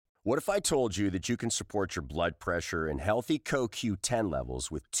What if I told you that you can support your blood pressure and healthy CoQ10 levels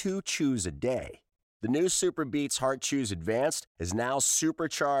with 2 chews a day? The new Super Beats Heart Chews Advanced is now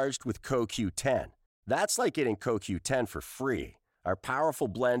supercharged with CoQ10. That's like getting CoQ10 for free. Our powerful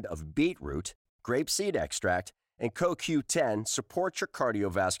blend of beetroot, grapeseed extract, and CoQ10 supports your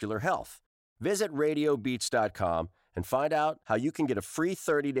cardiovascular health. Visit radiobeats.com and find out how you can get a free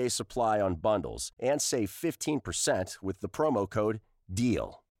 30-day supply on bundles and save 15% with the promo code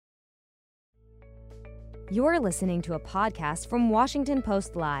DEAL. You're listening to a podcast from Washington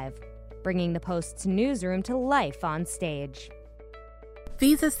Post Live, bringing the Post's newsroom to life on stage.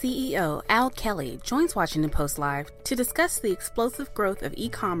 Visa CEO Al Kelly joins Washington Post Live to discuss the explosive growth of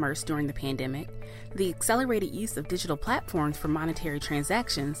e-commerce during the pandemic, the accelerated use of digital platforms for monetary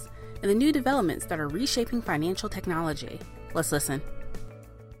transactions, and the new developments that are reshaping financial technology. Let's listen.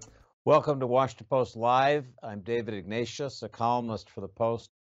 Welcome to Washington Post Live. I'm David Ignatius, a columnist for the Post.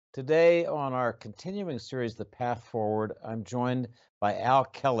 Today on our continuing series, The Path Forward, I'm joined by Al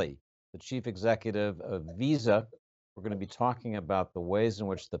Kelly, the chief executive of Visa. We're going to be talking about the ways in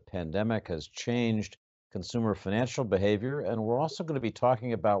which the pandemic has changed consumer financial behavior, and we're also going to be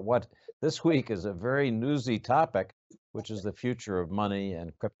talking about what this week is a very newsy topic, which is the future of money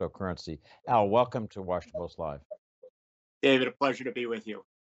and cryptocurrency. Al, welcome to Washington Post Live. David, a pleasure to be with you.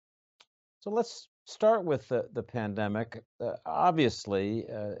 So let's start with the pandemic. Obviously,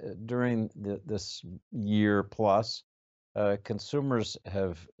 during this year plus, consumers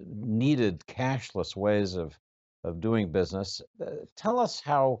have needed cashless ways of doing business. Tell us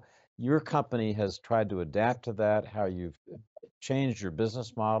how your company has tried to adapt to that, how you've changed your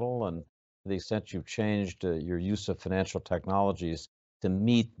business model, and to the extent you've changed your use of financial technologies to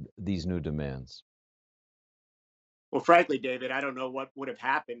meet these new demands. Well, frankly, David, I don't know what would have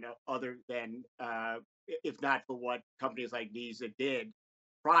happened other than if not for what companies like Visa did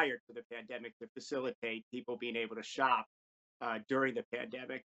prior to the pandemic to facilitate people being able to shop during the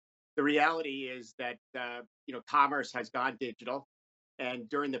pandemic. The reality is that commerce has gone digital, and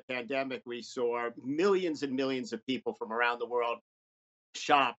during the pandemic, we saw millions and millions of people from around the world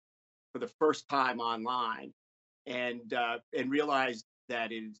shop for the first time online, and realized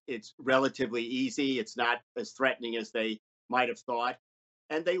that it's relatively easy. It's not as threatening as they might have thought.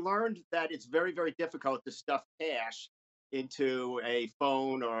 And they learned that it's very, very difficult to stuff cash into a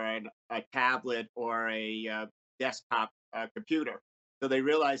phone or a tablet or a desktop computer. So they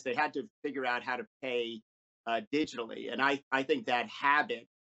realized they had to figure out how to pay digitally. And I think that habit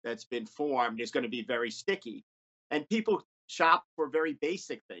that's been formed is going to be very sticky. And people shop for very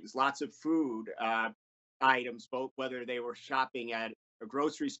basic things, lots of food items, both whether they were shopping at a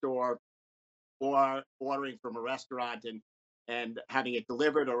grocery store or ordering from a restaurant and having it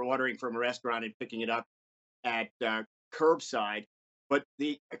delivered, or ordering from a restaurant and picking it up at curbside. But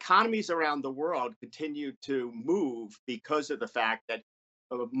the economies around the world continue to move because of the fact that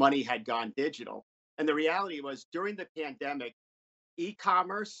money had gone digital. And the reality was during the pandemic,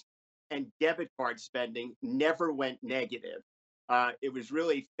 e-commerce and debit card spending never went negative. It was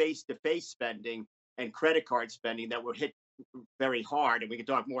really face-to-face spending and credit card spending that were hit very hard, and we can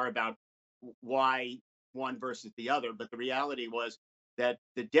talk more about why one versus the other. But the reality was that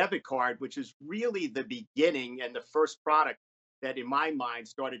the debit card, which is really the beginning and the first product that, in my mind,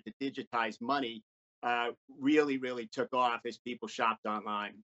 started to digitize money, really, really took off as people shopped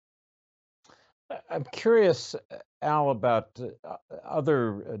online. I'm curious, Al, about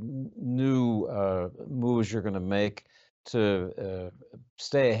other new moves you're going to make to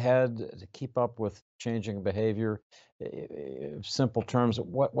stay ahead, to keep up with changing behavior. Simple terms,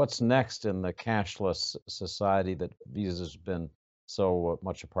 what's next in the cashless society that Visa's been so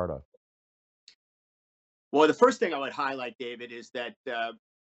much a part of? Well, the first thing I would highlight, David, is that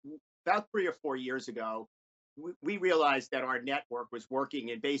about 3 or 4 years ago, we realized that our network was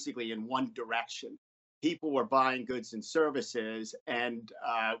working basically in one direction. People were buying goods and services, and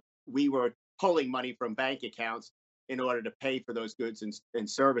we were pulling money from bank accounts in order to pay for those goods and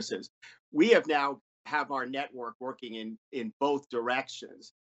services. We have now have our network working in both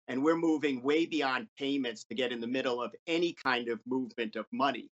directions, and we're moving way beyond payments to get in the middle of any kind of movement of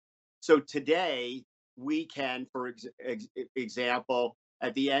money. So today we can, for example,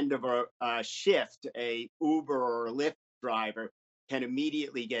 at the end of a shift, a Uber or a Lyft driver can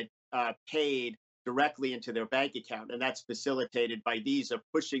immediately get paid directly into their bank account, and that's facilitated by Visa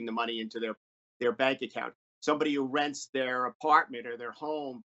pushing the money into their bank account. Somebody who rents their apartment or their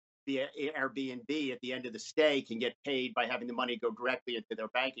home via Airbnb at the end of the stay can get paid by having the money go directly into their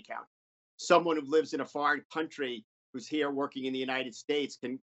bank account. Someone who lives in a foreign country who's here working in the United States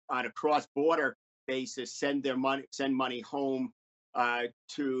can, on a cross-border basis, send money home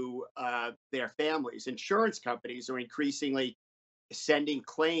to their families. Insurance companies are increasingly sending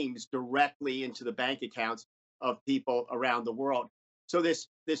claims directly into the bank accounts of people around the world. So this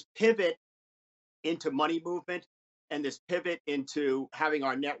pivot into money movement and this pivot into having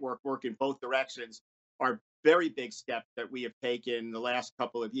our network work in both directions are very big steps that we have taken in the last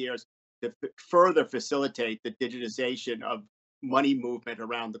couple of years to further facilitate the digitization of money movement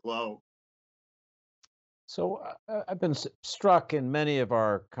around the globe. So I've been struck in many of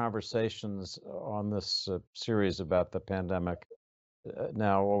our conversations on this series about the pandemic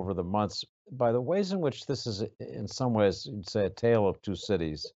now over the months by the ways in which this is, in some ways, you'd say, a tale of two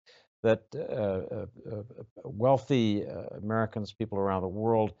cities. That wealthy Americans, people around the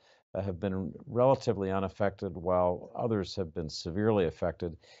world, have been relatively unaffected, while others have been severely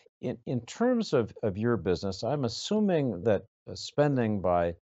affected. In terms of your business, I'm assuming that spending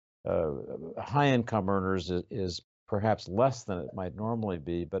by uh, high-income earners is perhaps less than it might normally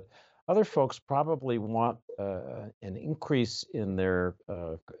be, but other folks probably want an increase in their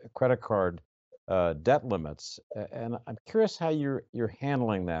credit card debt limits, and I'm curious how you're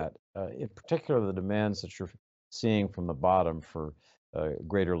handling that, in particular the demands that you're seeing from the bottom for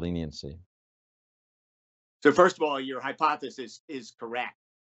greater leniency. So first of all, your hypothesis is correct.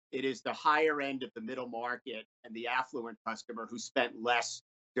 It is the higher end of the middle market and the affluent customer who spent less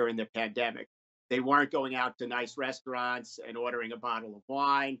during the pandemic. They weren't going out to nice restaurants and ordering a bottle of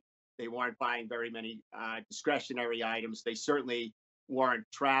wine. They weren't buying very many discretionary items. They certainly weren't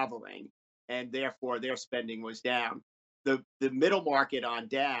traveling, and therefore their spending was down. The middle market on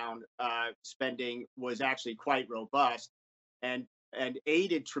down, spending was actually quite robust, and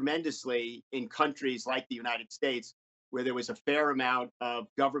aided tremendously in countries like the United States, where there was a fair amount of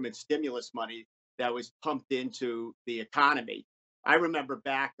government stimulus money that was pumped into the economy. I remember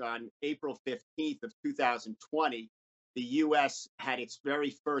back on April 15th of 2020, the US had its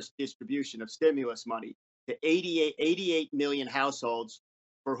very first distribution of stimulus money to 88 million households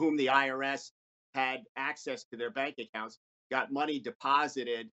for whom the IRS had access to their bank accounts, got money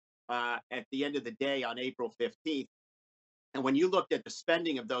deposited at the end of the day on April 15th. And when you looked at the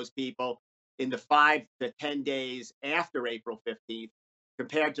spending of those people in the 5 to 10 days after April 15th,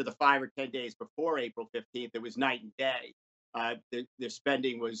 compared to the 5 or 10 days before April 15th, it was night and day. The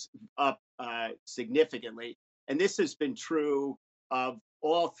spending was up significantly. And this has been true of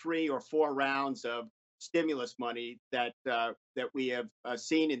all 3 or 4 rounds of stimulus money that we have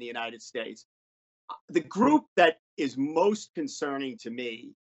seen in the United States. The group that is most concerning to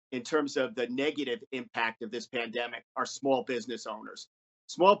me in terms of the negative impact of this pandemic are small business owners.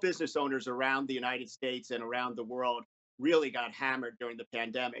 Small business owners around the United States and around the world really got hammered during the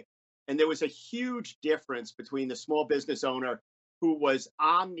pandemic. And there was a huge difference between the small business owner who was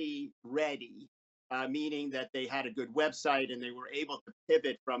omni ready, meaning that they had a good website and they were able to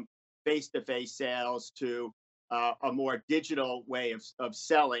pivot from face to face sales to a more digital way of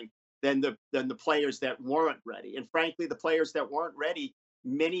selling than the players that weren't ready. And frankly, the players that weren't ready,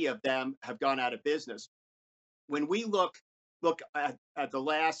 many of them have gone out of business. When we look at the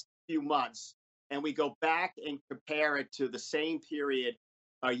last few months and we go back and compare it to the same period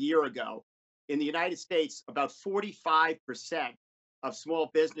a year ago, in the United States, about 45% of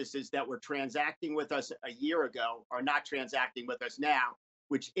small businesses that were transacting with us a year ago are not transacting with us now,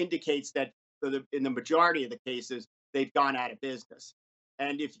 which indicates that in the majority of the cases, they've gone out of business.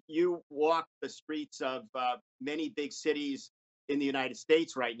 And if you walk the streets of many big cities in the United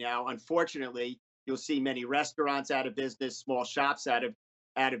States right now, unfortunately, you'll see many restaurants out of business, small shops out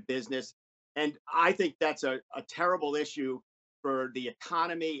of business. And I think that's a terrible issue for the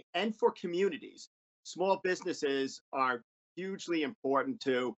economy and for communities. Small businesses are hugely important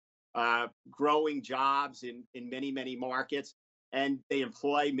to growing jobs in many, many markets, and they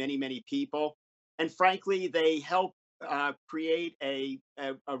employ many, many people. And frankly, they help create a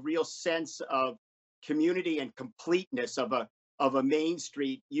real sense of community and completeness of a Main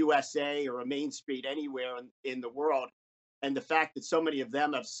Street USA or a Main Street anywhere in the world. And the fact that so many of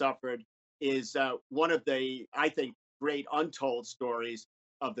them have suffered is one of the, I think, great untold stories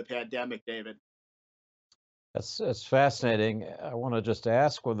of the pandemic, David. That's fascinating. I want to just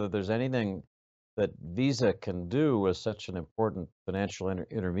ask whether there's anything that Visa can do as such an important financial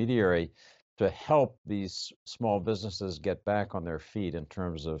intermediary to help these small businesses get back on their feet in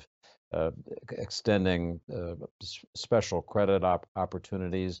terms of extending special credit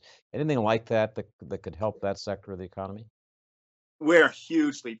opportunities, anything like that that could help that sector of the economy? We're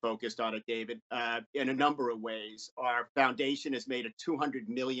hugely focused on it, David, in a number of ways. Our foundation has made a $200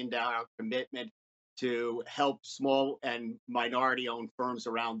 million commitment to help small and minority owned firms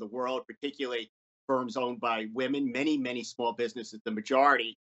around the world, particularly firms owned by women. Many small businesses, the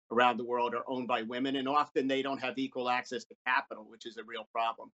majority around the world, are owned by women, and often they don't have equal access to capital, which is a real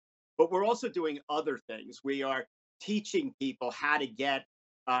problem. But we're also doing other things. We are teaching people how to get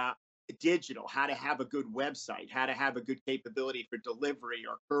digital, how to have a good website, how to have a good capability for delivery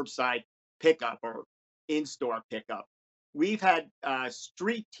or curbside pickup or in-store pickup. We've had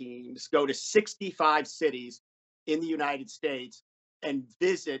street teams go to 65 cities in the United States and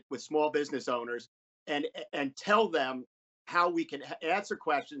visit with small business owners and tell them how we can answer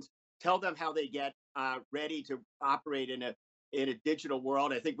questions, tell them how they get ready to operate in a digital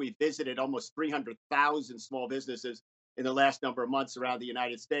world. I think we visited almost 300,000 small businesses in the last number of months around the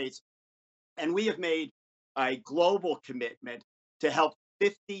United States. And we have made a global commitment to help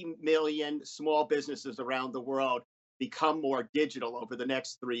 50 million small businesses around the world become more digital over the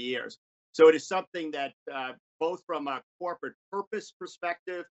next 3 years. So it is something that both from a corporate purpose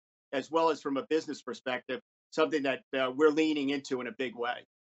perspective, as well as from a business perspective, something that we're leaning into in a big way.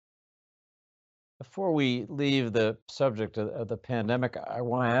 Before we leave the subject of the pandemic, I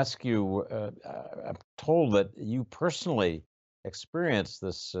want to ask you, I'm told that you personally experienced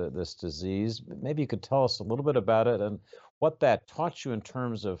this disease. Maybe you could tell us a little bit about it and what that taught you in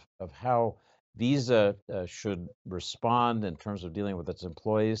terms of how Visa should respond in terms of dealing with its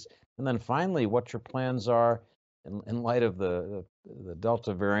employees. And then finally, what your plans are in light of the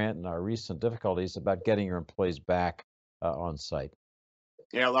Delta variant and our recent difficulties about getting your employees back on site.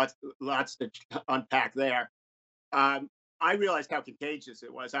 Yeah, lots to unpack there. I realized how contagious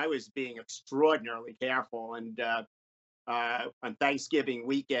it was. I was being extraordinarily careful, and on Thanksgiving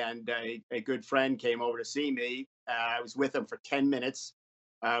weekend, a good friend came over to see me. I was with him for 10 minutes.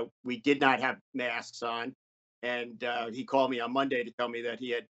 We did not have masks on, and he called me on Monday to tell me that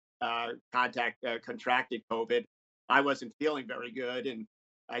he had contracted COVID. I wasn't feeling very good, and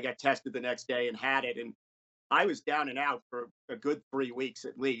I got tested the next day and had it. And I was down and out for a good 3 weeks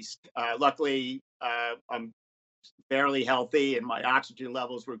at least. Luckily, I'm fairly healthy and my oxygen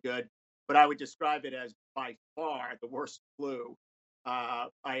levels were good, but I would describe it as by far the worst flu I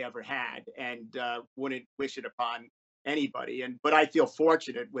ever had, and wouldn't wish it upon anybody. But I feel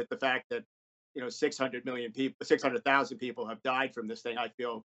fortunate with the fact that 600 million people, 600,000 people have died from this thing. I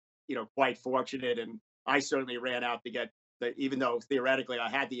feel quite fortunate, and I certainly ran out to get even though theoretically I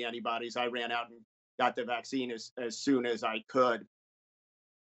had the antibodies, I ran out and got the vaccine as soon as I could.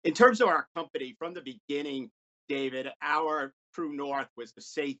 In terms of our company, from the beginning, David, our true north was the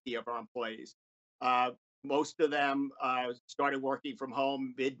safety of our employees. Most of them started working from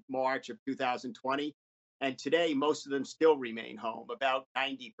home mid-March of 2020, and today most of them still remain home, about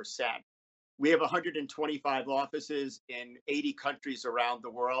 90%. We have 125 offices in 80 countries around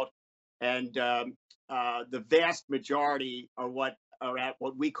the world, and the vast majority are at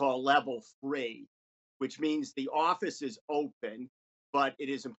what we call level 3, which means the office is open, but it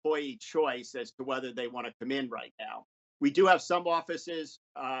is employee choice as to whether they want to come in right now. We do have some offices,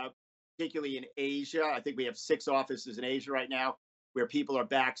 particularly in Asia. I think we have 6 offices in Asia right now where people are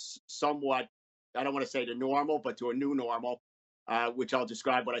back somewhat, I don't want to say to normal, but to a new normal, which I'll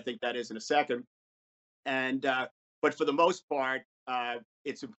describe what I think that is in a second. And but for the most part,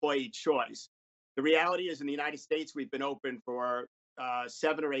 it's employee choice. The reality is in the United States, we've been open for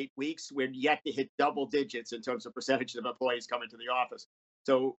 7 or 8 weeks. We're yet to hit double digits in terms of percentage of employees coming to the office.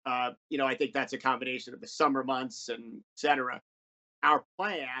 So, I think that's a combination of the summer months and et cetera. Our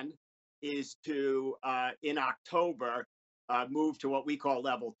plan is to, in October, move to what we call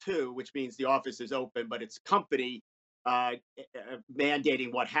level 2, which means the office is open, but it's company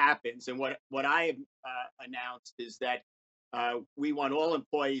mandating what happens. And what I have announced is that we want all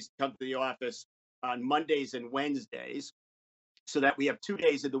employees to come to the office on Mondays and Wednesdays, so that we have 2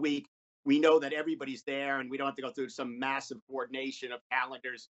 days of the week. We know that everybody's there, and we don't have to go through some massive coordination of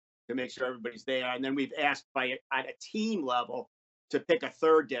calendars to make sure everybody's there. And then we've asked at a team level to pick a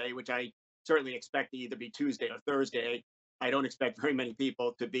third day, which I certainly expect to either be Tuesday or Thursday. I don't expect very many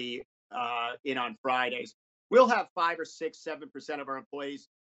people to be in on Fridays. We'll have 5 or 6, 7% of our employees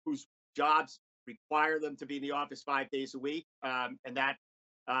whose jobs require them to be in the office 5 days a week, and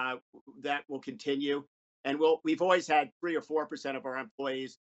that will continue. And we've always had 3 or 4% of our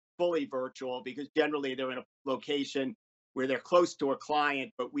employees fully virtual, because generally they're in a location where they're close to a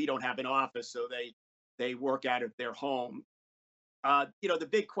client, but we don't have an office, so they work out of their home. The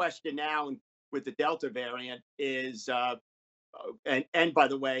big question now with the Delta variant is, and by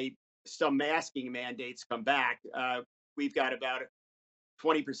the way, some masking mandates come back. We've got about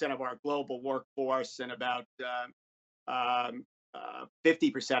 20% of our global workforce and about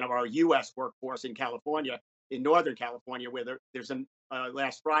 50% of our U.S. workforce in California, in Northern California, where there's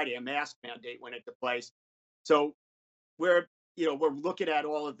last Friday, a mask mandate went into place. So we're looking at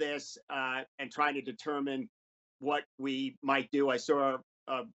all of this and trying to determine what we might do. I saw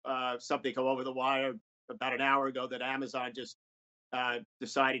something come over the wire about an hour ago that Amazon just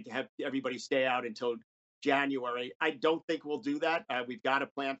decided to have everybody stay out until January. I don't think we'll do that. We've got a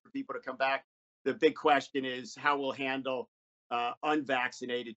plan for people to come back. The big question is how we'll handle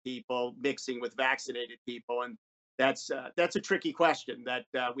unvaccinated people mixing with vaccinated people, and that's a tricky question that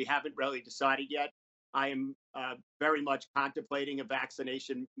we haven't really decided yet. I am very much contemplating a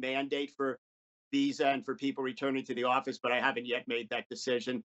vaccination mandate for Visa and for people returning to the office, but I haven't yet made that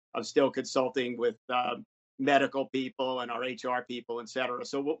decision. I'm still consulting with medical people and our HR people, et cetera.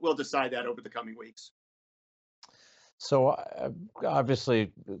 So we'll decide that over the coming weeks. So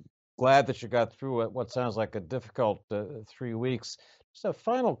obviously, glad that you got through it. What sounds like a difficult 3 weeks. Just a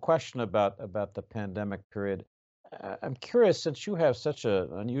final question about the pandemic period. I'm curious, since you have such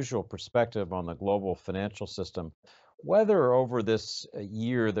an unusual perspective on the global financial system, whether over this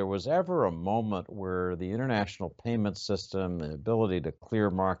year there was ever a moment where the international payment system, the ability to clear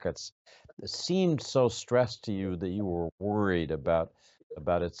markets, seemed so stressed to you that you were worried about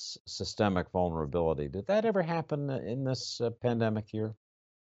its systemic vulnerability. Did that ever happen in this pandemic year?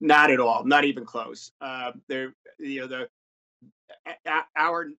 Not at all. Not even close.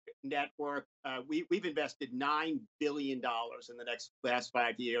 Our network, we've invested $9 billion in the last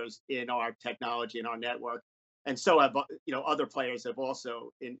 5 years in our technology and our network, and so have other players have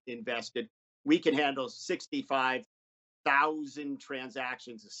also invested. We can handle 65,000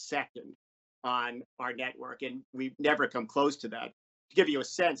 transactions a second on our network, and we've never come close to that. To give you a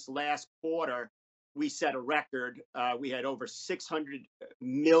sense, last quarter we set a record. We had over 600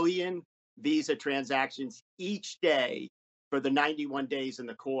 million Visa transactions each day for the 91 days in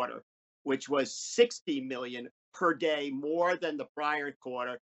the quarter, which was 60 million per day more than the prior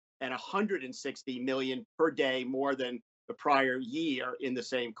quarter and 160 million per day more than the prior year in the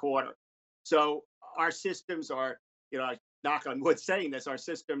same quarter. So our systems are, knock on wood saying this, our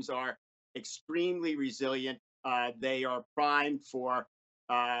systems are extremely resilient. They are primed for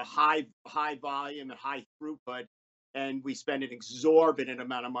high volume and high throughput, and we spend an exorbitant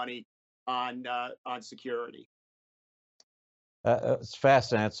amount of money on security. It's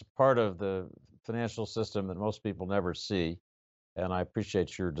fascinating. It's a part of the financial system that most people never see, and I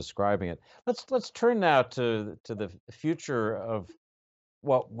appreciate your describing it. Let's turn now to the future of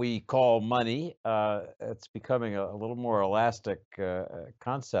what we call money. It's becoming a little more elastic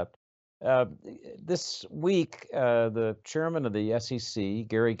concept. This week, the chairman of the SEC,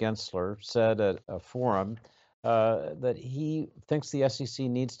 Gary Gensler, said at a forum that he thinks the SEC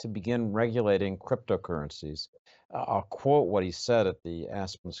needs to begin regulating cryptocurrencies. I'll quote what he said at the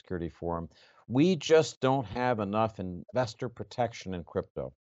Aspen Security Forum. "We just don't have enough investor protection in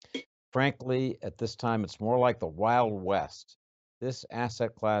crypto. Frankly, at this time, it's more like the Wild West. This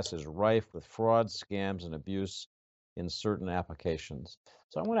asset class is rife with fraud, scams, and abuse in certain applications."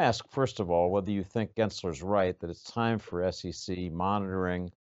 So I want to ask, first of all, whether you think Gensler's right that it's time for SEC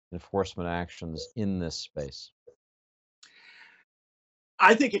monitoring enforcement actions in this space.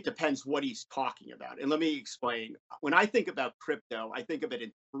 I think it depends what he's talking about. And let me explain. When I think about crypto, I think of it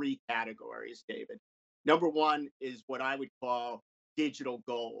in three categories, David. Number one is what I would call digital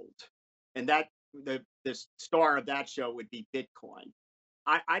gold. And that the star of that show would be Bitcoin.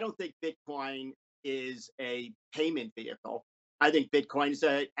 I don't think Bitcoin is a payment vehicle. I think Bitcoin is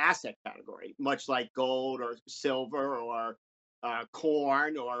an asset category, much like gold or silver or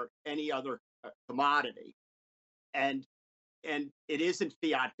corn or any other commodity. And it isn't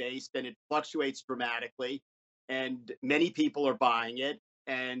fiat based, and it fluctuates dramatically, and many people are buying it,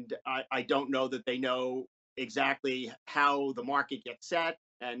 and I don't know that they know exactly how the market gets set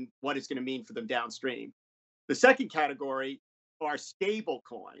and what it's going to mean for them downstream. The second category are stable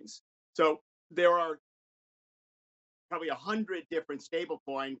coins. So there are probably 100 different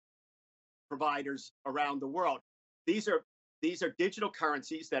stablecoin providers around the world. These are digital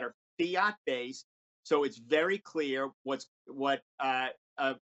currencies that are fiat based. So it's very clear what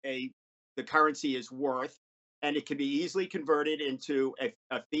the currency is worth, and it can be easily converted into a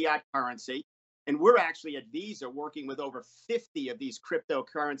fiat currency. And we're actually at Visa working with over 50 of these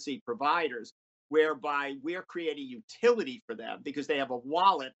cryptocurrency providers, whereby we're creating utility for them because they have a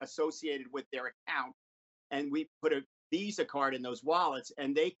wallet associated with their account, and we put a Visa card in those wallets,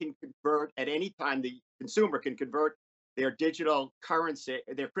 and they can convert at any time. The consumer can convert their digital currency,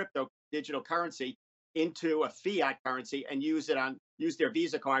 their crypto digital currency, into a fiat currency and use their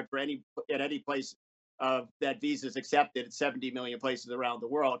Visa card at any place that Visa is accepted at 70 million places around the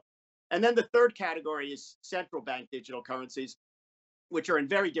world. And then the third category is central bank digital currencies, which are in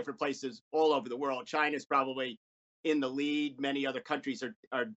very different places all over the world. China is probably in the lead. Many other countries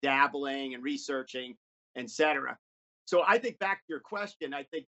are dabbling and researching, et cetera. So I think back to your question, I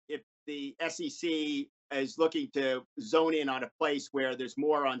think if the SEC is looking to zone in on a place where there's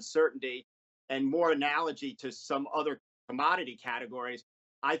more uncertainty and more analogy to some other commodity categories,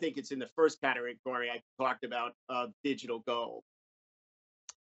 I think it's in the first category I talked about of digital gold.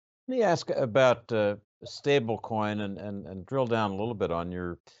 Let me ask about stablecoin and drill down a little bit on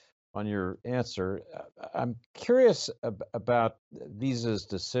your answer. I'm curious about Visa's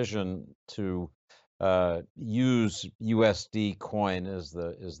decision to use USD coin as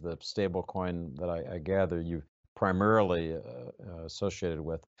the stable coin that I gather you primarily associated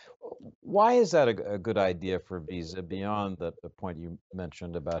with. Why is that a good idea for Visa beyond the point you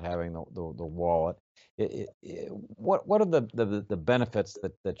mentioned about having the wallet? What are the benefits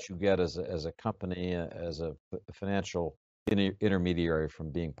that you get as a company, as a financial intermediary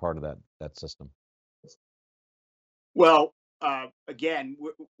from being part of that system? Well, again,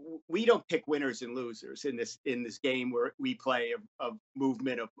 we don't pick winners and losers in this game where we play of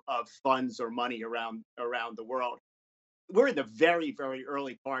movement of funds or money around the world. We're in the very, very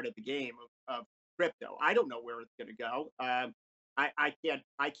early part of the game of crypto. I don't know where it's going to go. I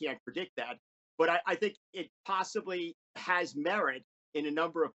can't predict that, but I think it possibly has merit in a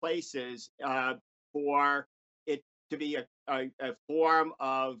number of places for it to be a form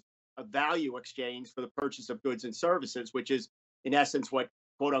of a value exchange for the purchase of goods and services, which is in essence what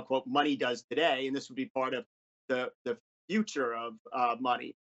quote unquote money does today. And this would be part of the future of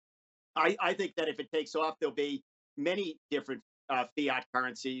money. I think that if it takes off, there'll be many different fiat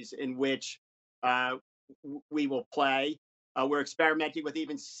currencies in which we will play. We're experimenting with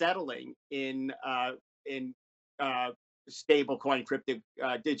even settling in stable coin crypto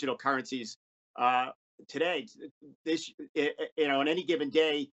digital currencies today. On any given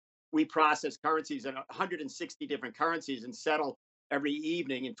day, we process currencies in 160 different currencies and settle every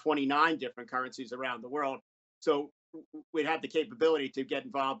evening in 29 different currencies around the world. So we'd have the capability to get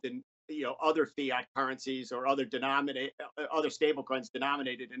involved in other fiat currencies or other stable coins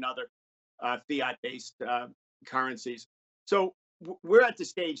denominated in other fiat-based currencies. So we're at the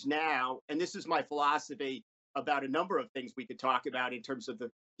stage now, and this is my philosophy about a number of things we could talk about in terms of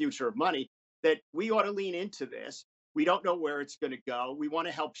the future of money, that we ought to lean into this. We don't know where it's going to go. We want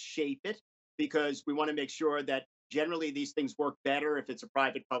to help shape it because we want to make sure that generally these things work better if it's a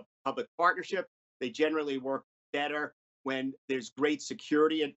private-public partnership. They generally work better when there's great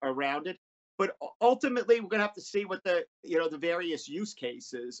security around it. But ultimately, we're going to have to see what the various use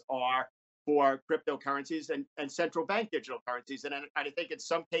cases are for cryptocurrencies and central bank digital currencies. And I think in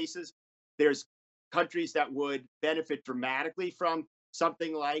some cases, there's countries that would benefit dramatically from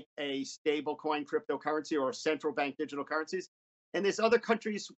something like a stable coin cryptocurrency or central bank digital currencies. And there's other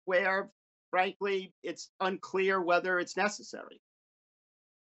countries where, frankly, it's unclear whether it's necessary.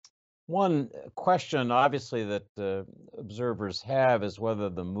 One question, obviously, that observers have is whether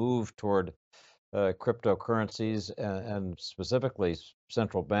the move toward cryptocurrencies and specifically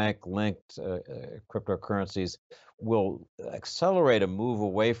central bank linked cryptocurrencies will accelerate a move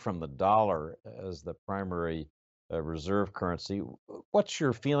away from the dollar as the primary reserve currency. What's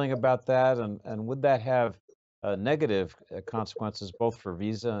your feeling about that? And would that have negative consequences both for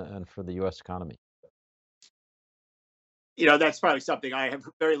Visa and for the U.S. economy? That's probably something I have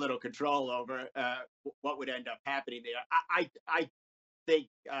very little control over. What would end up happening there? I think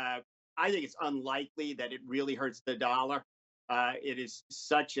it's unlikely that it really hurts the dollar. It is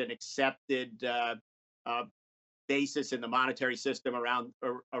such an accepted basis in the monetary system around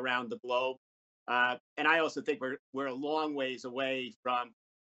the globe, and I also think we're a long ways away from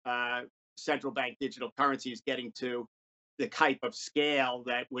central bank digital currencies getting to the type of scale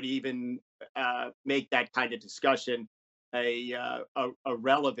that would even make that kind of discussion a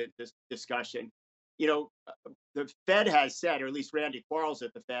relevant discussion. The Fed has said, or at least Randy Quarles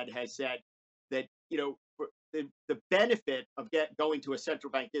at the Fed has said, that the benefit of going to a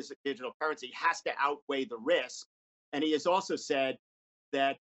central bank digital currency has to outweigh the risk, and he has also said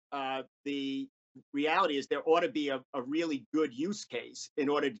that the reality is there ought to be a really good use case in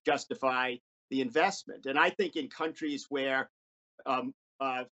order to justify the investment. And I think in countries where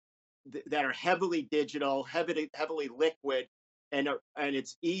that are heavily digital, heavily liquid, and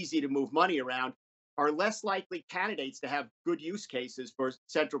it's easy to move money around, are less likely candidates to have good use cases for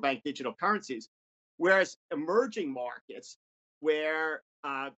central bank digital currencies. Whereas emerging markets, where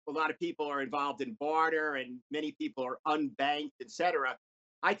a lot of people are involved in barter and many people are unbanked, et cetera,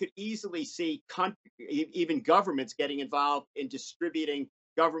 I could easily see even governments getting involved in distributing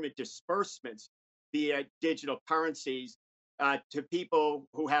government disbursements via digital currencies to people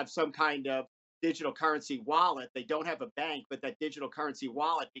who have some kind of digital currency wallet. They don't have a bank, but that digital currency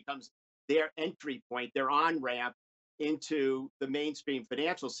wallet becomes their entry point, their on ramp into the mainstream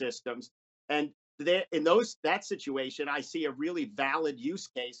financial systems. And in that situation, I see a really valid use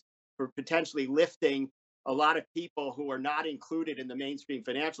case for potentially lifting a lot of people who are not included in the mainstream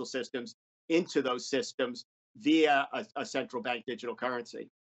financial systems into those systems via a central bank digital currency.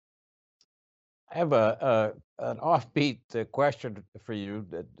 I have an offbeat question for you,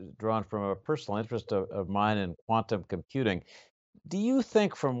 drawn from a personal interest of mine in quantum computing. Do you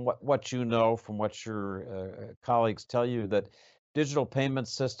think, from what you know, from what your colleagues tell you, that digital payment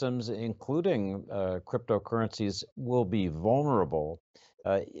systems, including cryptocurrencies, will be vulnerable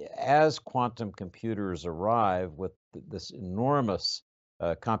as quantum computers arrive with this enormous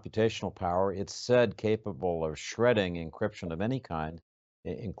computational power? It's said capable of shredding encryption of any kind,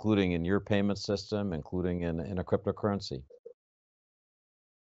 including in your payment system, including in a cryptocurrency.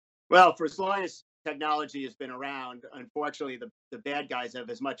 Well, for as long as technology has been around, unfortunately, the bad guys have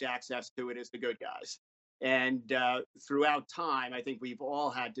as much access to it as the good guys. And throughout time, I think we've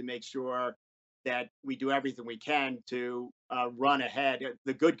all had to make sure that we do everything we can to run ahead,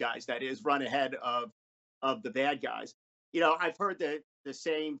 the good guys, that is, run ahead of the bad guys. I've heard the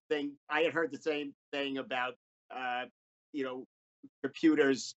same thing. I had heard the same thing about, you know,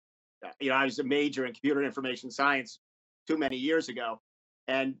 computers. I was a major in computer information science too many years ago.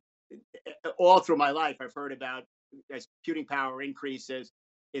 And all through my life, I've heard about, as computing power increases,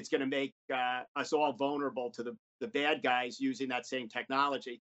 it's going to make us all vulnerable to the bad guys using that same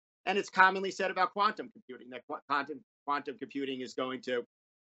technology. And it's commonly said about quantum computing that quantum computing is going to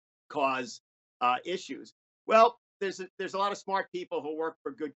cause issues. Well, there's a lot of smart people who work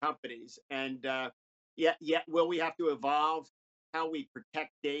for good companies, and yet will we have to evolve how we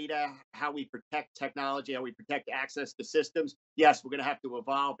protect data, how we protect technology, how we protect access to systems? Yes, we're going to have to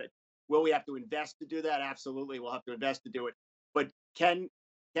evolve it. Will we have to invest to do that? Absolutely, we'll have to invest to do it. But can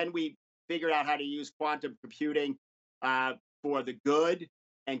we figure out how to use quantum computing for the good?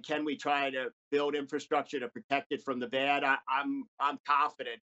 And can we try to build infrastructure to protect it from the bad? I'm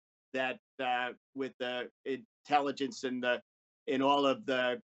confident that with the intelligence and in all of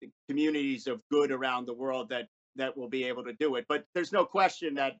the communities of good around the world, that we'll be able to do it. But there's no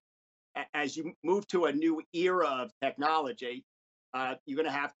question that as you move to a new era of technology, you're going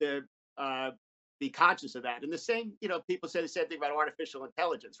to have to be conscious of that. And the same, people say the same thing about artificial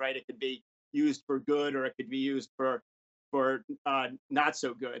intelligence, right? It could be used for good, or it could be used for not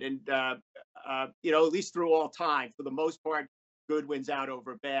so good. And at least through all time, for the most part, good wins out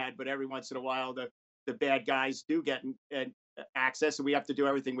over bad. But every once in a while, the bad guys do get access, and we have to do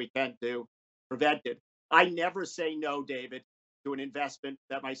everything we can to prevent it. I never say no, David, to an investment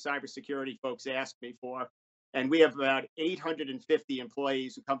that my cybersecurity folks ask me for. And we have about 850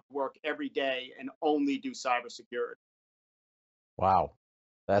 employees who come to work every day and only do cybersecurity. Wow.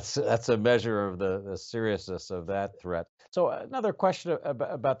 That's a measure of the seriousness of that threat. So another question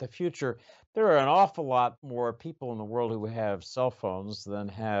about the future. There are an awful lot more people in the world who have cell phones than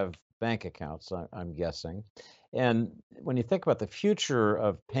have bank accounts, I'm guessing. And when you think about the future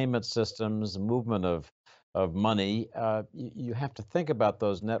of payment systems, movement of money, you have to think about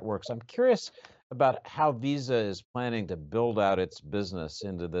those networks. I'm curious about how Visa is planning to build out its business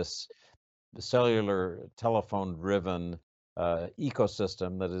into this cellular telephone-driven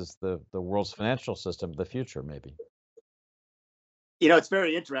ecosystem that is the world's financial system of the future, maybe. It's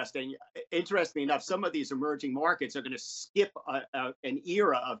very interesting. Interestingly enough, some of these emerging markets are going to skip an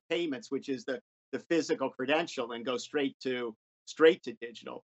era of payments, which is the physical credential, and go straight to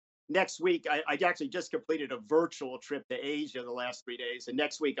digital. Next week, I actually just completed a virtual trip to Asia the last 3 days, and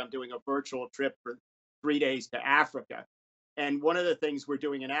next week I'm doing a virtual trip for 3 days to Africa. And one of the things we're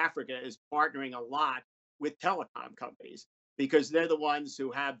doing in Africa is partnering a lot with telecom companies, because they're the ones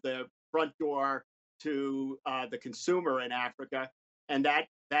who have the front door to the consumer in Africa. And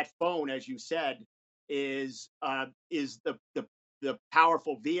that phone, as you said, is the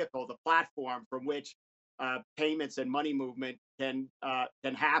powerful vehicle, the platform from which payments and money movement can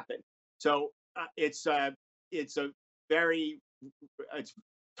happen. So it's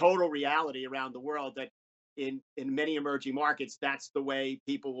total reality around the world that in many emerging markets, that's the way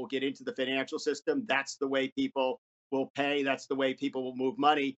people will get into the financial system. That's the way people will pay. That's the way people will move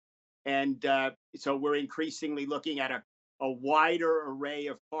money. And so we're increasingly looking at a wider array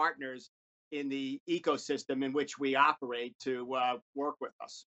of partners in the ecosystem in which we operate to work with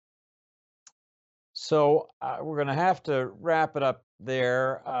us. So we're going to have to wrap it up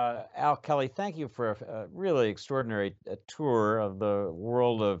there. Al Kelly, thank you for a really extraordinary tour of the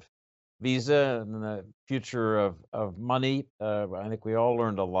world of Visa and the future of money. I think we all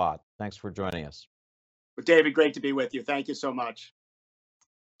learned a lot. Thanks for joining us. Well, David, great to be with you. Thank you so much.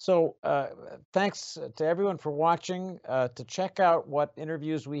 So thanks to everyone for watching. To check out what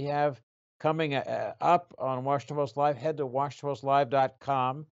interviews we have coming up on Washington Post Live, head to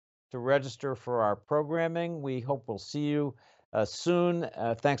WashingtonPostLive.com to register for our programming. We hope we'll see you soon.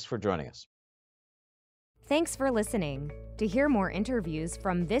 Thanks for joining us. Thanks for listening. To hear more interviews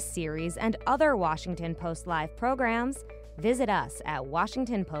from this series and other Washington Post Live programs, visit us at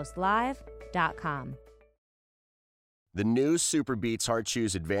WashingtonPostLive.com. The new Super Beats Heart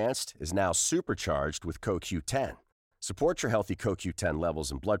Chews Advanced is now supercharged with CoQ10. Support your healthy CoQ10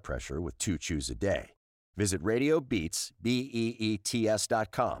 levels and blood pressure with 2 chews a day. Visit RadioBeats,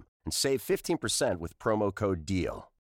 BEETS.com, and save 15% with promo code DEAL.